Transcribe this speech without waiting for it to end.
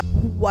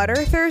What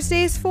are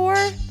Thursdays for?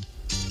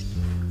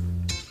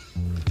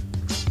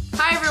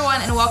 Hi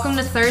everyone, and welcome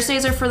to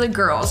Thursdays Are for the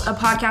Girls, a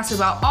podcast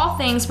about all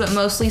things but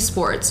mostly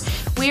sports.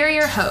 We are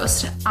your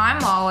hosts.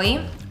 I'm Molly.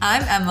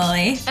 I'm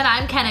Emily. And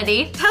I'm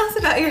Kennedy. Tell us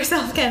about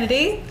yourself,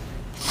 Kennedy.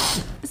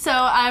 So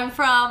I'm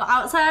from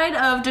outside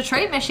of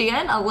Detroit,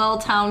 Michigan, a little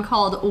town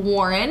called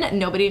Warren.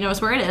 Nobody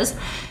knows where it is,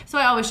 so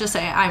I always just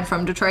say I'm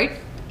from Detroit.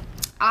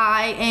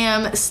 I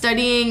am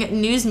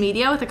studying news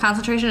media with a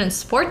concentration in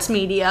sports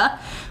media,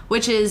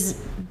 which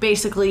is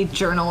basically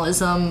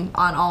journalism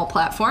on all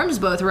platforms,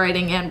 both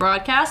writing and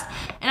broadcast.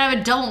 And I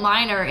have a double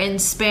minor in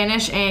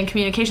Spanish and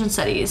communication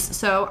studies.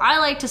 So I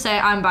like to say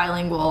I'm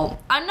bilingual.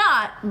 I'm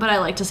not, but I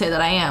like to say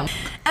that I am.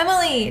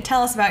 Emily,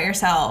 tell us about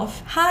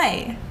yourself.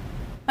 Hi,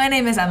 my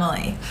name is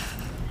Emily.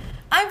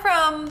 I'm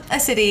from a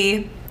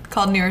city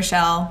called New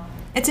Rochelle.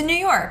 It's in New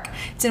York.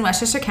 It's in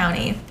Westchester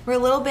County. We're a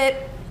little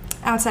bit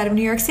outside of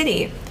New York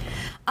City.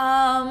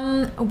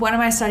 What am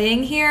I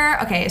studying here?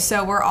 Okay,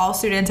 so we're all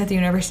students at the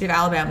University of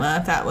Alabama,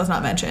 if that was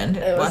not mentioned.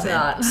 It wasn't.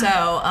 Not.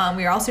 So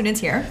we are all students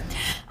here.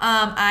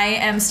 I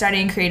am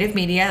studying creative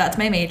media. That's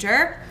my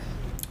major,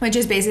 which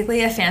is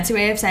basically a fancy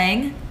way of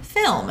saying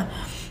film.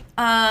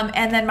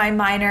 And then my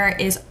minor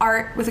is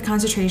art with a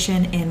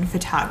concentration in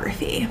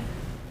photography.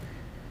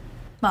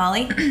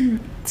 Molly,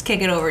 let's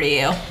kick it over to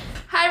you.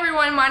 Hi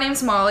everyone, my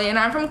name's Molly, and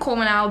I'm from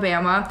Coleman,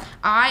 Alabama.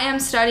 I am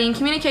studying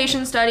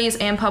communication studies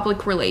and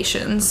public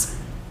relations.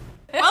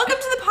 Welcome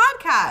to the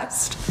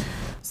podcast.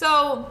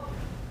 So,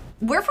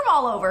 We're from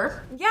all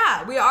over.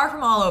 yeah, we are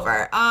from all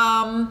over.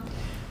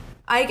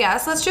 I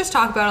guess let's just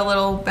talk about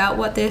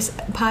what this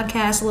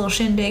podcast, a little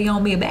shindig,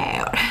 gonna be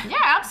about. Yeah,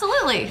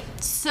 absolutely.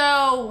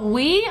 So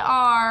we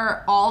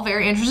are all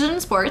very interested in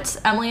sports.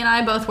 Emily and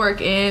I both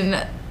work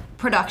in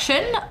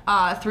production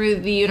through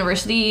the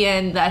university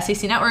and the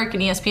SEC Network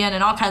and ESPN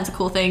and all kinds of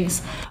cool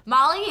things.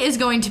 Molly is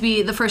going to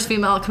be the first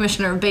female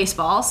commissioner of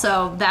baseball,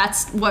 so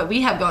that's what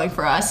we have going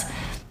for us.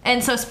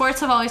 And so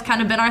sports have always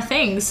kind of been our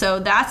thing, so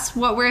that's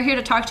what we're here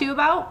to talk to you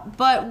about.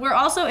 But we're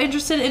also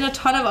interested in a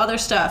ton of other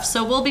stuff,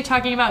 so we'll be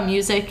talking about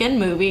music and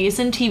movies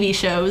and TV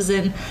shows,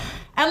 and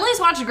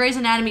Emily's watched Grey's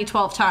Anatomy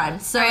 12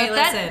 times. So Hey, if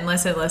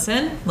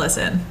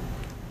listen.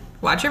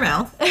 Watch your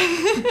mouth.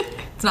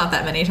 It's not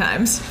that many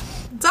times.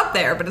 It's up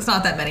there, but it's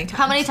not that many times.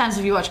 How many times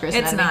have you watched Grey's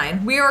It's Anatomy?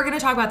 9. We are going to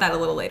talk about that a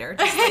little later.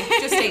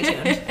 Just stay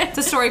tuned. It's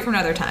a story for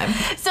another time.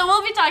 So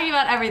we'll be talking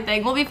about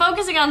everything. We'll be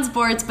focusing on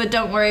sports, but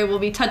don't worry, we'll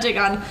be touching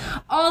on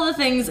all the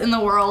things in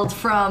the world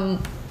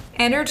from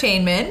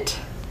Entertainment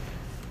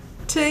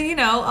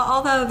to,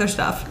 all the other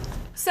stuff.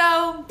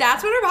 So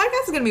that's what our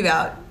podcast is going to be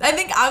about. I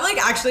think I'm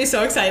actually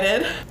so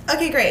excited.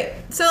 Okay, great.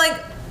 So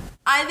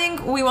I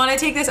think we want to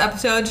take this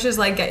episode to just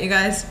get you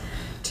guys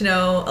to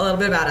know a little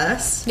bit about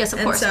us. Yes, of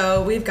course. And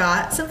so we've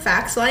got some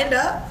facts lined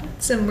up.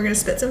 We're going to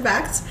spit some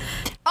facts.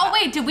 Oh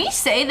wait, did we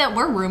say that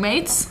we're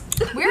roommates?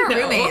 We're No.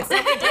 roommates. No,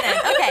 we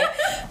didn't. Okay.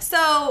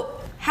 So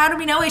how do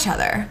we know each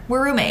other?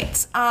 We're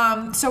roommates.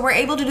 So we're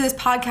able to do this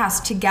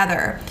podcast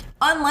together.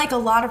 Unlike a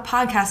lot of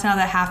podcasts now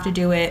that have to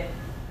do it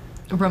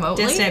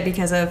Remotely? distant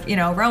because of,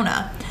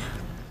 Rona.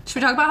 Should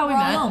we talk about how we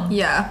met? Home.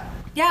 Yeah.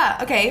 Yeah,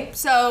 okay.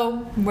 So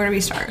where do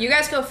we start? You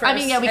guys go first. I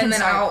mean, yeah, we can and then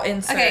start. I'll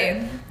insert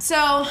Okay.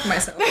 So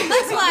myself.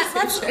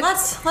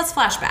 let's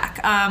flash back.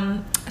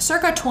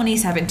 Circa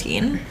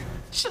 2017.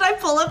 Should I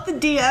pull up the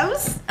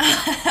DMs?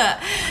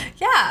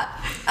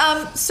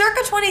 Yeah. Circa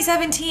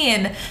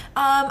 2017,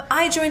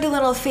 I joined a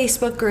little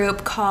Facebook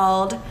group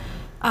called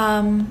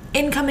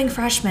Incoming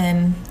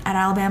Freshmen at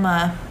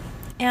Alabama.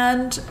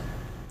 And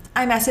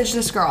I messaged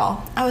this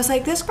girl. I was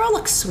like, this girl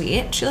looks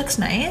sweet. She looks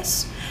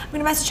nice. I'm going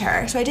to message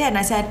her. So I did. And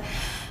I said,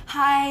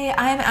 hi,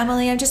 I'm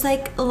Emily. I'm just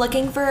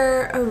looking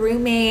for a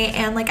roommate.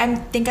 And I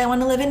think I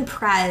want to live in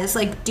Prez.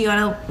 Do you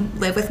want to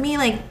live with me?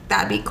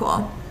 That'd be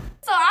cool.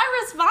 So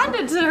I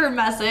responded to her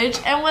message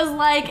and was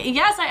like,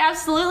 yes, I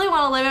absolutely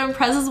want to live in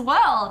Prez as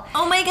well.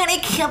 Oh my God, I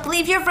can't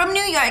believe you're from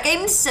New York.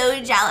 I'm so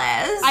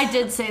jealous. I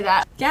did say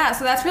that. Yeah,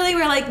 so that's really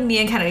where me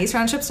and Kennedy's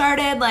friendship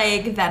started.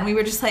 Then we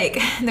were just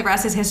the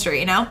rest is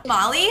history,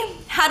 Molly,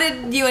 how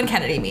did you and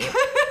Kennedy meet?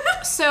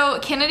 So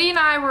Kennedy and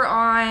I were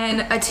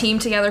on a team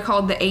together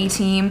called the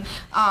A-Team,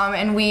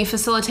 and we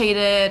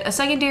facilitated a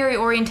secondary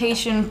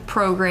orientation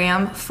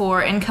program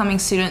for incoming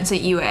students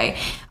at UA.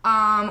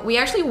 We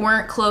actually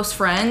weren't close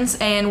friends,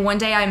 and one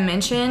day I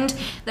mentioned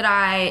that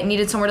I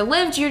needed somewhere to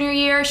live junior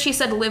year. She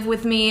said, live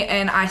with me,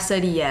 and I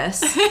said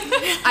yes.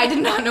 I did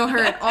not know her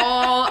at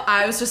all.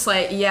 I was just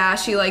yeah,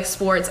 she likes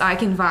sports. I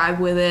can vibe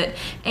with it.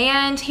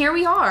 And here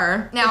we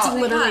are. Now, That's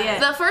literally it.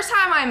 The first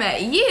time I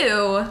met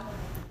you...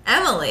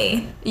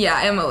 Emily.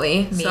 Yeah,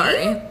 Emily. Me?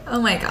 Sorry.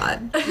 Oh my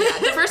God. Yeah,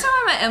 the first time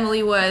I met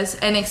Emily was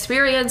an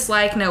experience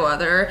like no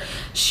other.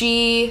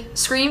 She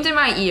screamed in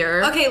my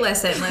ear. Okay,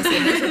 listen.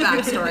 There's a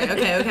backstory.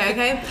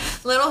 Okay.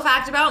 Little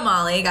fact about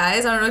Molly,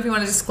 guys. I don't know if you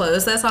want to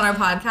disclose this on our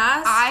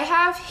podcast. I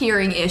have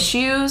hearing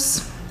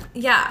issues.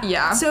 Yeah.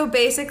 Yeah. So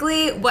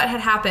basically what had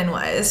happened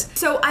was,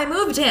 so I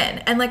moved in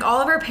and like all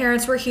of our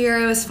parents were here.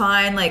 It was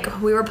fine.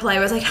 Like we were polite.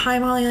 I was like, hi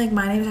Molly, like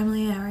my name's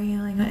Emily. How are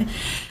you? Like,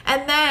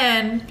 and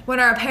then when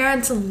our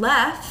parents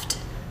left,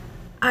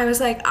 I was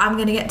like, I'm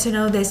going to get to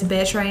know this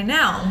bitch right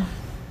now.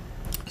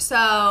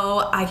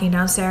 So I came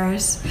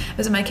downstairs. I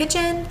was in my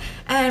kitchen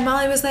and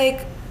Molly was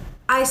like,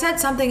 I said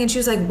something and she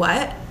was like,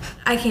 what?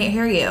 I can't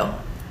hear you.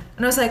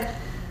 And I was like,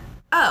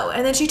 oh.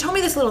 And then she told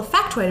me this little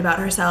factoid about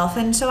herself.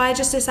 And so I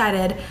just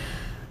decided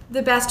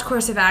the best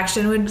course of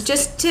action would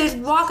just to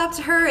walk up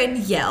to her and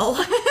yell.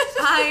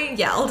 I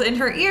yelled in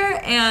her ear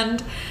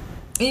and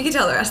you can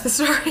tell the rest of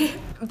the story.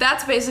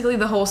 That's basically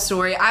the whole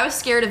story. I was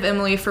scared of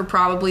Emily for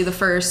probably the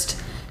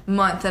first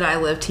month that I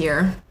lived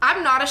here.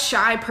 I'm not a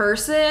shy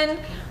person,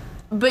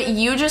 but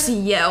you just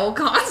yell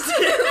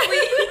constantly.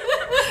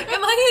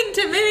 Am I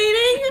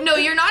intimidating? No,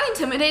 you're not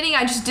intimidating.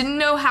 I just didn't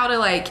know how to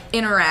like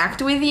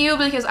interact with you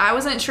because I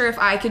wasn't sure if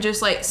I could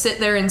just like sit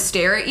there and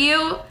stare at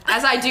you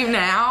as I do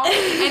now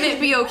and it'd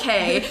be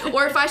okay,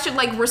 or if I should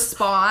like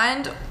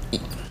respond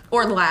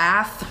or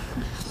laugh.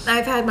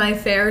 I've had my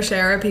fair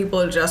share of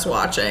people just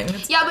watching.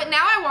 Yeah, but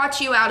now I watch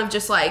you out of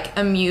just like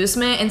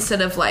amusement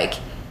instead of like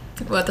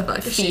What the fuck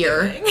is she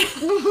fear. doing?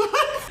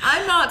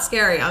 I'm not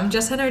scary. I'm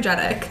just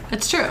energetic.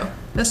 It's true.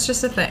 That's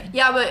just a thing.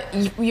 Yeah,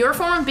 but your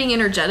form of being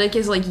energetic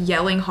is like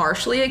yelling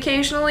harshly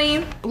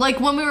occasionally. Like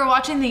when we were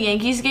watching the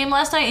Yankees game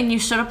last night and you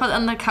stood up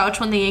on the couch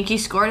when the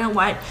Yankees scored and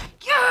went,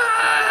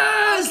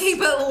 yes! Okay,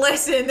 but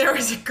listen, there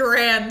was a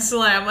grand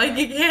slam. Like,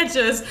 you can't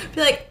just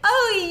be like,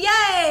 oh,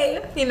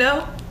 yay! You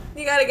know?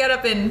 You gotta get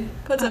up and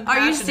put some Are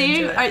you passion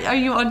seeing, into it. are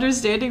you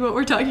understanding what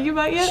we're talking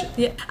about yet?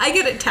 Yeah, I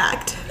get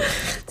attacked.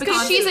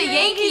 Because she's a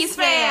Yankees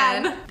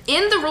fan.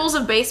 In the rules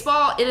of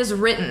baseball, it is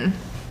written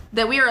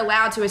that we are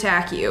allowed to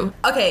attack you.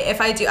 Okay, if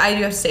I do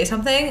have to say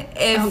something.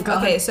 Oh,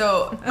 God. Okay,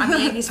 so I'm a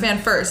Yankees fan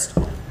first,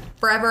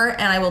 forever,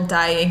 and I will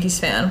die a Yankees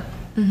fan.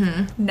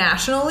 Mm-hmm.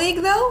 National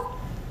League though,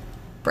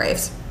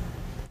 Braves.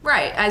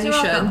 Right, as you You're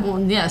should. welcome. Well,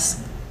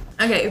 yes.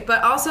 Okay,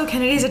 but also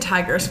Kennedy's a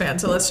Tigers fan,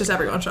 so let's just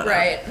everyone shut up.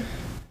 Right.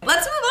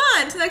 Let's move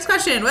on to the next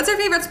question. What's your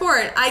favorite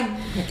sport?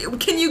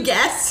 Can you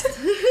guess?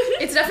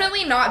 It's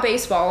definitely not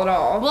baseball at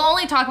all. We'll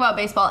only talk about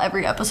baseball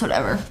every episode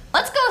ever.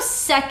 Let's go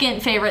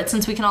second favorite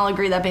since we can all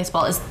agree that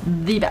baseball is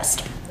the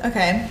best.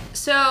 Okay.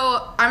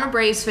 So, I'm a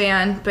Braves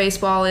fan.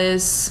 Baseball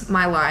is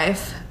my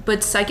life.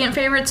 But second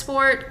favorite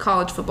sport,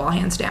 college football,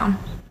 hands down.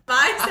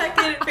 My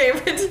second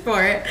favorite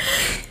sport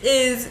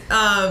is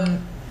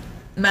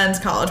men's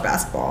college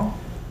basketball.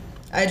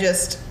 I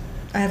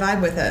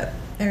vibe with it.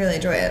 I really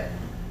enjoy it.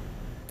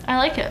 I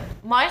like it.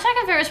 My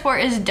second favorite sport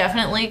is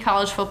definitely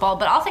college football,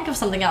 but I'll think of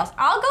something else.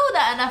 I'll go with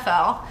the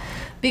NFL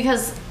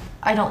because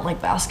I don't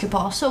like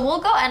basketball. So we'll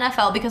go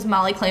NFL because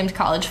Molly claimed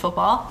college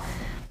football.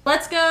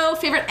 Let's go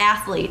favorite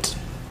athlete.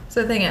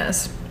 So the thing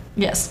is,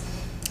 Yes.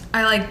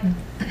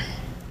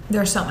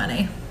 there's so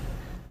many.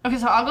 Okay,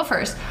 so I'll go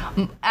first.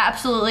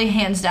 Absolutely,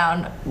 hands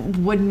down,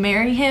 would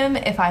marry him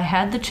if I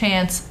had the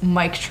chance,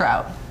 Mike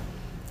Trout.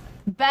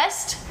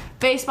 Best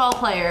baseball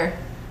player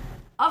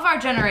of our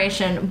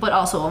generation, but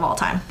also of all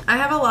time. I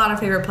have a lot of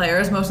favorite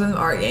players. Most of them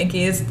are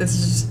Yankees. This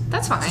is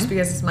That's fine. just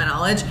because it's my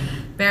knowledge.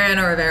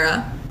 Mariano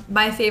Rivera.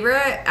 My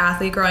favorite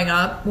athlete growing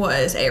up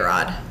was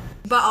A-Rod,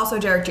 but also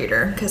Derek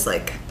Jeter because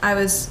I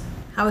was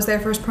there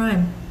for his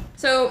prime.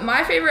 So,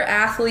 my favorite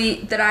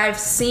athlete that I've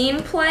seen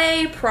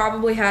play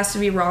probably has to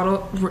be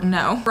Ronald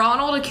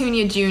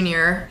Acuna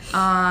Jr.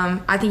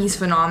 I think he's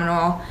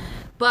phenomenal.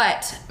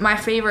 But my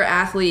favorite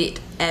athlete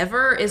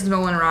ever is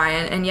Nolan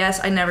Ryan. And yes,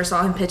 I never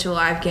saw him pitch a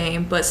live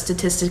game, but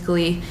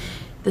statistically,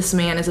 this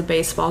man is a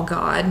baseball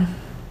god.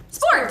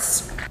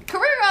 Sports!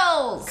 Career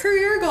goals!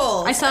 Career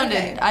goals. I sounded,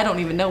 Okay. I don't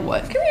even know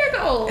what. Career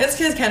goals! It's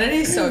because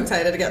Kennedy's so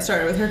excited to get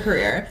started with her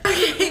career.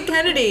 Okay,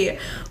 Kennedy,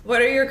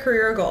 what are your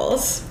career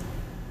goals?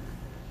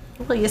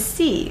 Well, you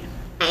see.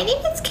 My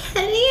name is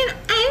Kennedy and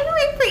I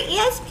work for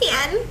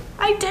ESPN.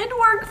 I did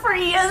work for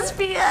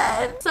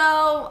ESPN.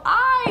 So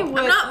I would.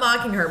 I'm not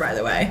mocking her, by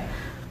the way.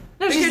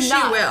 No, Because she's she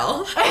not.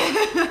 will.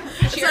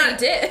 She already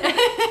did.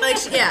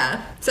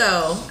 Yeah.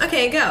 So,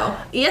 okay, go.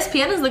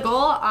 ESPN is the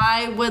goal.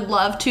 I would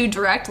love to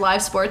direct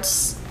live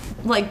sports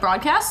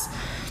broadcasts.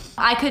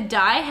 I could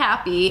die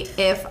happy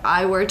if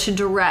I were to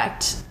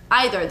direct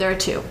either. There are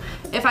two.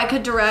 If I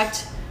could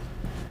direct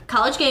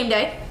College Game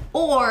Day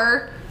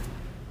or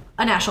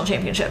a national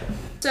championship.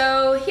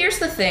 So, here's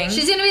the thing.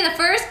 She's gonna be the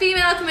first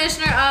female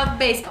commissioner of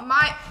baseball.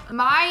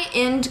 My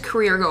end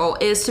career goal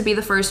is to be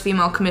the first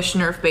female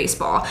commissioner of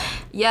baseball.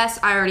 Yes,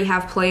 I already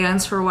have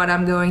plans for what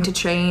I'm going to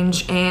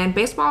change, and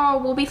baseball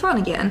will be fun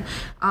again.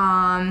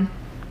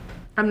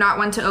 I'm not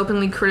one to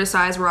openly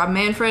criticize Rob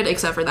Manfred,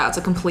 except for that's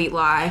a complete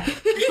lie.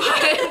 Look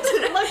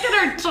at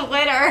her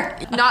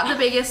Twitter. Not the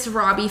biggest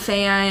Robbie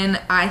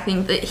fan. I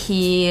think that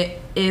he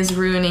is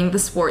ruining the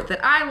sport that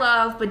I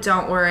love, but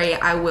don't worry,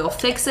 I will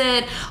fix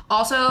it.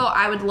 Also,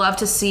 I would love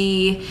to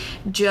see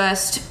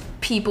just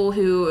people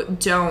who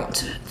don't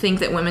think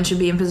that women should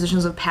be in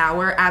positions of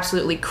power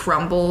absolutely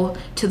crumble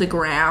to the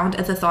ground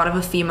at the thought of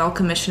a female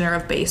commissioner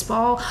of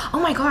baseball. Oh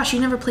my gosh, you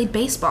never played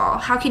baseball.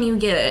 How can you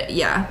get it?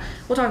 Yeah,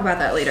 we'll talk about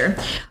that later.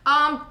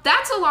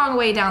 That's a long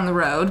way down the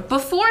road.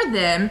 Before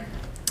then,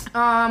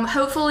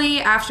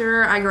 hopefully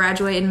after I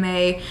graduate in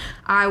May,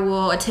 I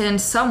will attend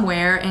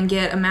somewhere and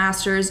get a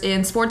master's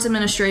in sports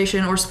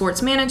administration or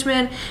sports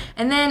management,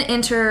 and then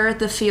enter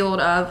the field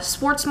of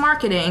sports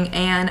marketing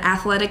and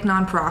athletic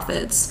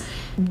nonprofits.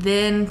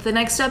 Then the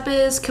next step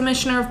is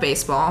commissioner of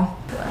baseball.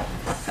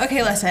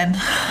 Okay, listen.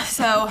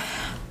 So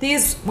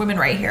these women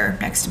right here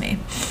next to me,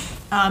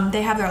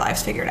 they have their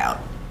lives figured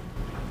out.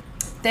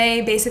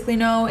 They basically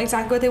know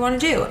exactly what they want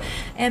to do.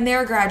 And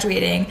they're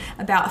graduating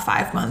about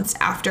 5 months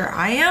after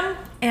I am.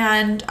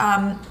 And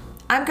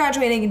I'm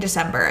graduating in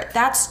December.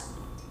 That's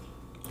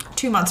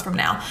 2 months from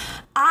now.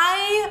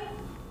 I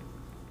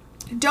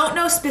don't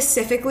know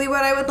specifically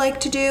what I would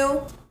like to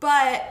do,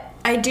 but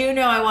I do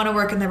know I want to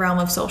work in the realm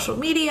of social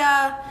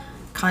media,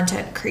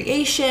 content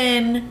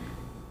creation,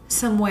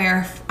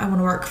 somewhere I want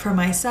to work for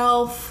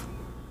myself.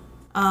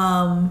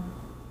 I'm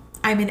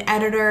an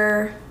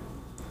editor.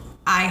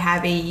 I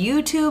have a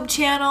YouTube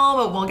channel,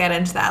 but we'll get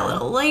into that a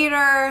little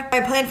later.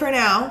 My plan for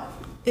now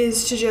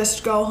is to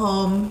just go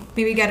home,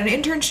 maybe get an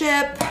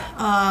internship.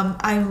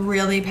 I'm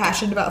really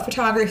passionate about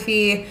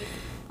photography,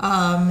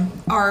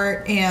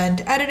 art,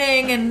 and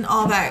editing, and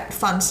all that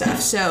fun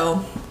stuff.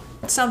 So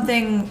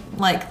something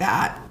like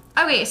that.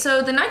 Okay,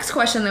 so the next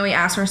question that we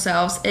ask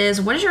ourselves is,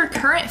 what is your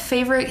current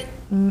favorite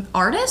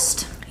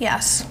artist?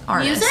 Yes.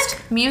 Artist.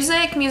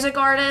 Music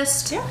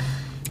artist. Yeah.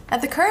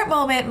 At the current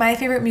moment, my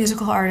favorite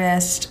musical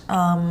artist,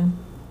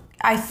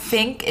 I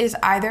think, is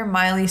either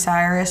Miley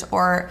Cyrus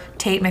or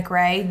Tate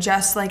McRae,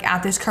 just like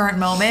at this current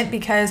moment,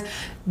 because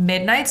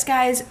Midnight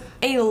Sky's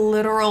a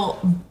literal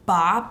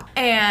bop,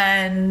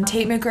 and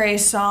Tate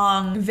McRae's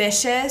song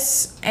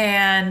Vicious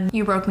and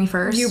You Broke Me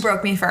First. You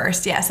Broke Me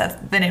First. Yes, that's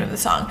the name of the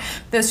song.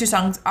 Those two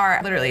songs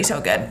are literally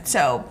so good.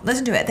 So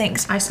listen to it.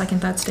 Thanks. I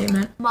second that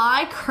statement.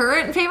 My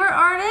current favorite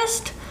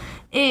artist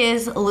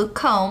is Luke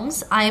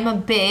Combs. I am a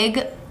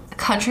big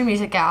country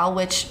music gal,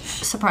 which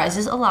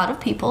surprises a lot of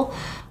people,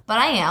 but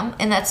I am,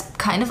 and that's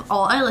kind of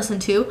all I listen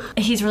to.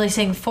 He's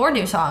releasing 4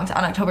 new songs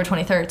on October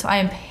 23rd, so I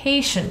am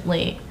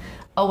patiently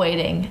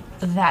awaiting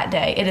that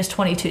day. It is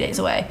 22 days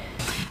away.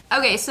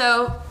 Okay,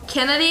 so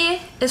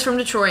Kennedy is from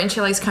Detroit and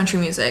she likes country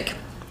music.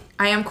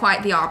 I am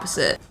quite the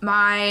opposite.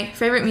 My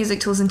favorite music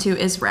to listen to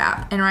is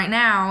rap, and right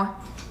now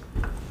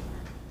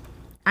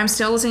I'm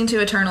still listening to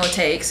Eternal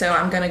Take, so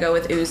I'm gonna go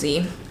with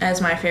Uzi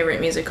as my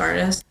favorite music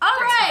artist. All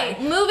right,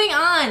 moving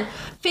on.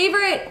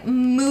 Favorite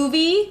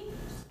movie,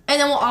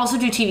 and then we'll also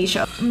do TV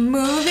show.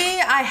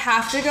 Movie, I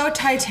have to go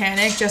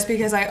Titanic, just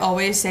because I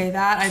always say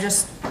that.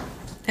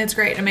 It's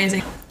great,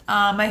 amazing.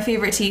 My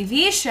favorite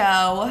TV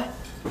show,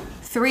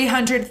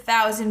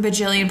 300,000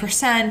 bajillion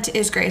 %,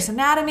 is Grey's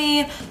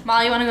Anatomy.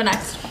 Molly, you want to go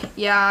next?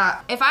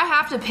 Yeah, if I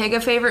have to pick a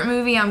favorite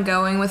movie, I'm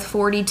going with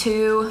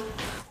 42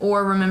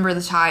 or Remember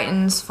the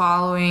Titans,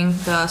 following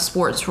the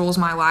Sports Rules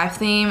My Life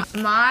theme.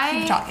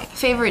 My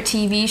favorite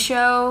TV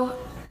show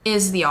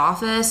is The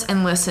Office,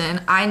 and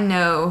listen, I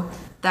know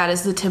that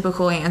is the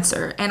typical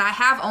answer, and I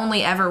have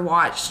only ever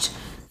watched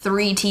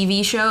 3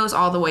 TV shows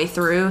all the way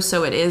through,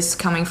 so it is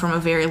coming from a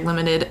very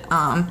limited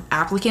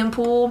applicant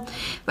pool,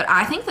 but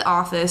I think The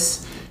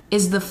Office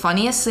is the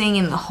funniest thing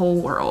in the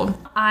whole world.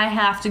 I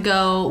have to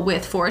go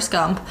with Forrest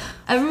Gump.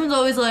 Everyone's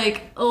always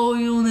like, oh,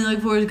 you only like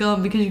Forrest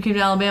Gump because you came to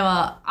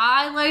Alabama.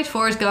 I liked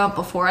Forrest Gump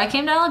before I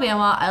came to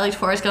Alabama. I liked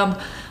Forrest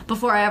Gump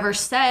before I ever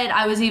said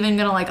I was even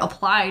gonna like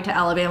apply to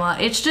Alabama.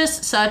 It's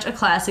just such a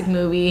classic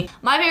movie.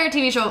 My favorite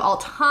TV show of all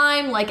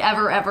time, like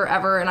ever,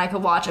 and I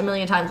could watch a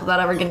million times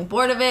without ever getting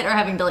bored of it or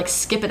having to like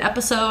skip an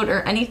episode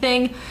or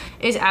anything,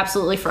 is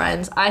absolutely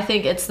Friends. I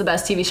think it's the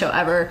best TV show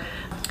ever.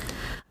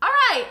 All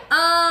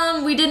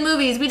right, we did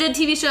movies, we did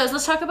TV shows.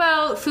 Let's talk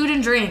about food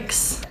and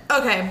drinks.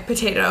 Okay,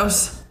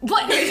 potatoes.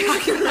 What are you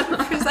talking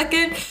about for a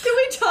second? Can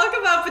we talk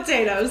about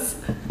potatoes?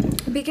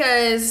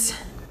 Because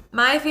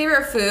my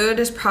favorite food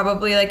is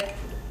probably like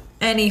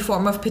any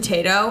form of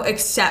potato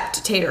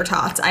except tater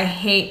tots. I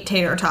hate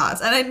tater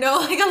tots, and I know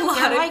like a lot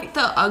They're of like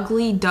the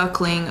ugly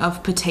duckling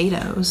of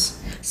potatoes.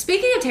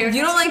 Speaking of tater tots,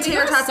 you don't like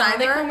tater tots Sonic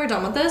either? when we're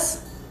done with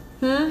this?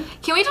 Can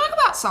we talk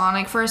about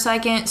Sonic for a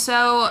second?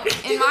 So,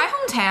 in my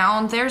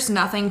hometown, there's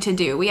nothing to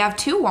do. We have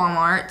 2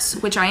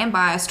 Walmarts, which I am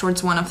biased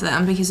towards one of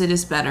them because it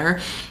is better.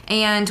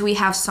 And we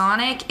have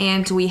Sonic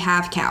and we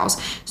have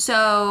cows.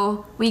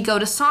 So, we go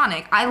to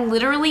Sonic. I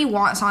literally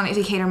want Sonic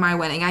to cater my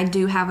wedding. I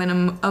do have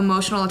an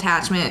emotional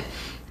attachment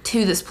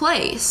to this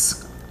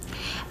place.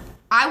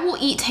 I will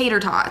eat tater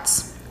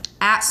tots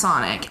at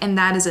Sonic, and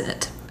that is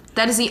it.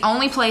 That is the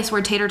only place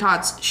where tater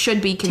tots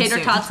should be consumed.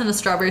 Tater tots and a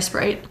strawberry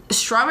Sprite.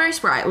 Strawberry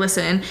Sprite.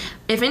 Listen,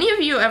 if any of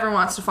you ever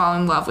wants to fall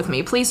in love with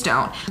me, please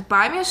don't.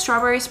 Buy me a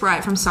strawberry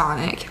Sprite from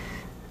Sonic,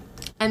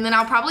 and then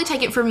I'll probably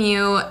take it from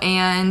you,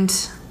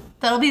 and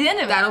that'll be the end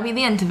of it. That'll be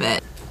the end of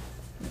it.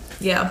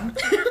 Yeah.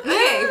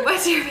 Okay,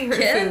 what's your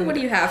favorite food? What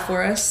do you have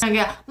for us?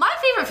 Yeah, my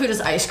favorite food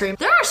is ice cream.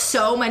 There are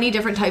so many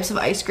different types of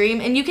ice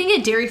cream, and you can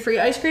get dairy-free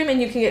ice cream,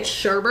 and you can get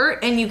sherbet,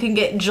 and you can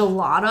get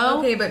gelato.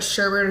 Okay, but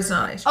sherbet is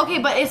not ice cream. Okay,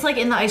 but it's like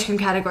in the ice cream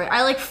category.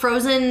 I like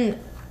frozen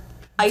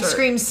ice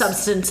cream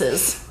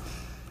substances.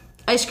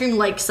 Ice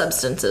cream-like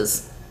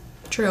substances.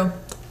 True.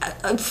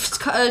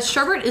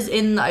 Sherbet is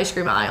in the ice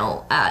cream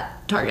aisle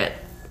at Target.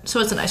 So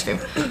it's an ice cream.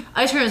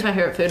 Ice cream is my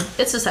favorite food.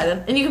 It's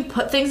decided. And you can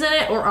put things in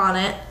it or on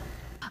it.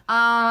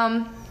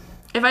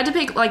 If I had to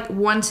pick like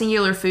one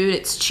singular food,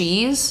 it's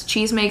cheese.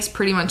 Cheese makes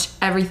pretty much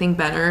everything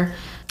better.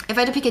 If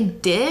I had to pick a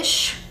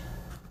dish,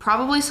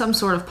 probably some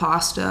sort of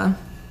pasta.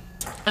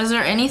 Is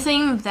there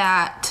anything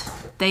that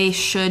they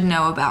should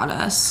know about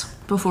us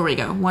before we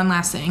go? One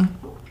last thing.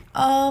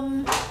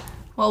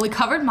 Well, we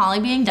covered Molly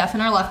being deaf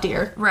in her left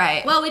ear.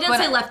 Right. Well, we didn't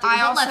say left ear,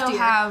 I but also left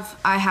ear.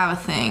 I have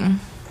a thing.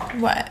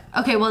 What?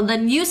 Okay, well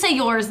then you say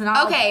yours, and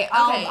I'll Okay.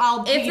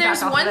 I'll If there's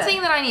piggyback off one of it.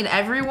 thing that I need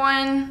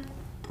everyone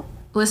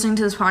listening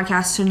to this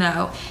podcast to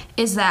know,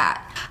 is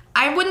that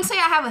I wouldn't say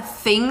I have a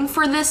thing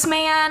for this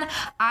man.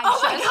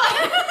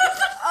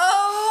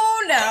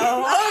 Oh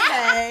no.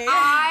 Okay.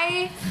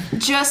 I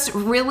just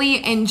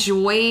really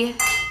enjoy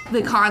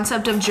the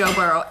concept of Joe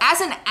Burrow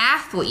as an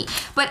athlete,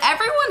 but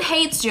everyone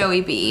hates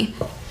Joey B.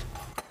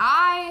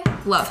 I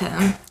love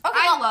him.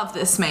 I love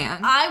this man.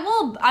 I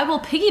will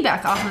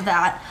piggyback off of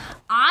that.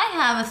 I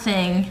have a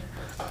thing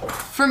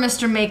for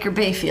Mr. Maker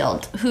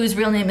Bayfield, whose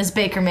real name is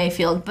Baker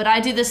Mayfield, but I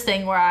do this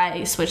thing where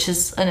I switch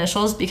his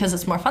initials because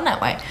it's more fun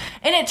that way.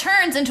 And it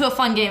turns into a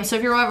fun game. So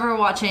if you're ever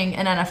watching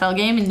an NFL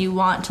game and you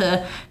want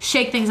to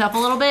shake things up a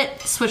little bit,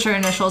 switch your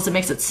initials. It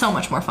makes it so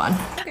much more fun.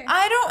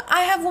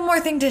 I have one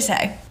more thing to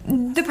say.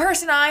 The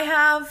person I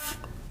have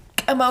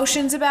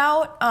emotions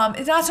about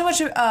is not so much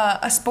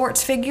a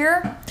sports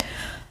figure.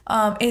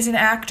 Is an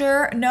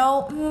actor.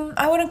 No,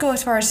 I wouldn't go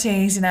as far as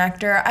saying he's an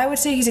actor. I would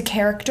say he's a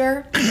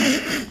character.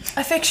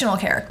 A fictional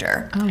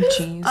character. Oh,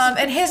 jeez.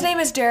 And his name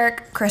is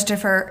Derek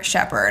Christopher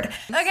Shepard.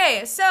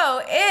 Okay,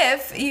 so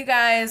if you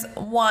guys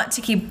want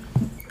to keep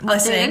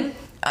listening,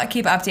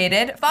 keep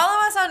updated,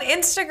 follow us on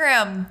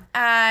Instagram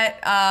at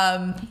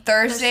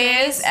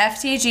Thursdays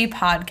FTG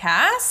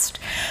Podcast,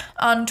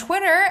 on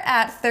Twitter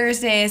at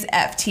Thursdays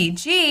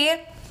FTG,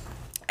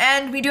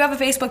 and we do have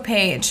a Facebook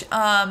page.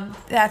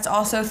 That's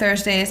also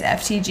Thursdays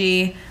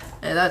FTG.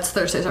 That's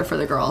Thursdays are for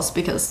the girls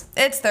because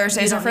It's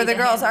Thursdays You are don't for the need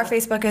to girls. Our handle.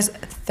 Facebook is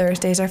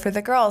Thursdays are for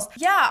the girls.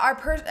 Yeah,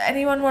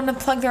 anyone want to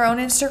plug their own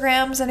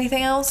Instagrams?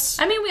 Anything else?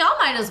 I mean we all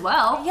might as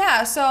well.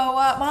 Yeah, so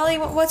Molly,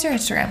 what's your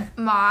Instagram?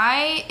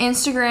 My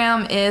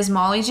Instagram is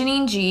Molly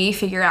Janine G.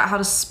 Figure out how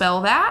to spell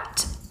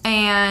that.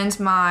 And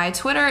my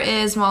Twitter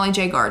is Molly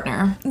J.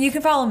 Gardner. You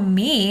can follow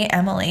me,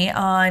 Emily,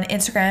 on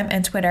Instagram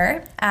and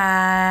Twitter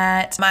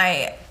at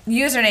my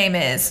username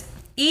is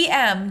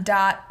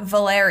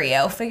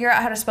em.valerio. Figure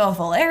out how to spell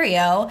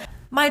Valerio.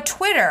 My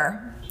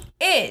Twitter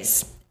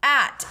is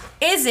at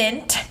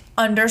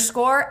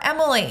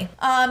isn't_Emily.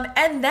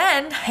 And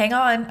then, hang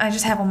on, I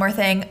just have one more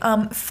thing.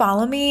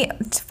 Follow me,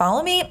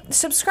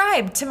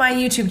 subscribe to my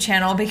YouTube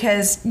channel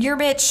because your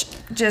bitch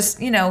just,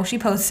 she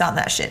posts on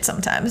that shit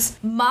sometimes.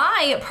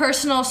 My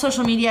personal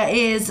social media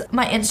is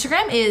my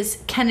Instagram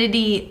is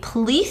Kennedy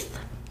Pleath.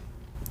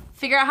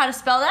 Figure out how to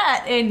spell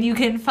that and you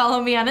can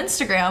follow me on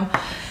Instagram.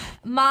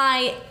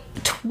 My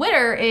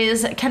Twitter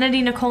is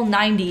Kennedy Nicole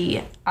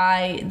 90.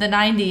 The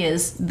 90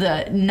 is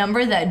the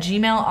number that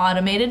Gmail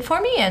automated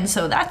for me, and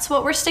so that's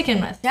what we're sticking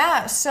with.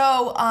 Yeah,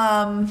 so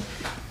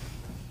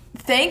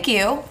thank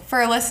you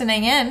for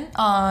listening in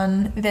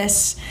on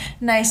this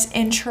nice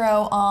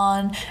intro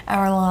on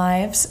our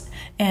lives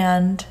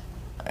and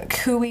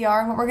who we are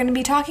and what we're going to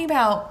be talking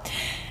about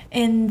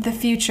in the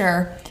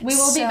future. We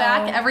will be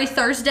back every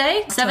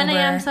Thursday, 7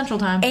 a.m. Central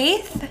Time.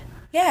 8th?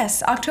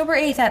 Yes, October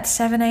 8th at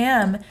 7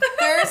 a.m.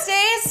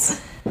 Thursdays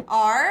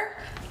are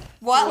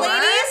what,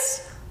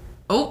 ladies?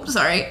 Oh,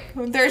 sorry.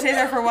 Thursdays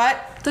are for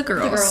what? The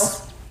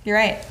girls. You're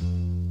right.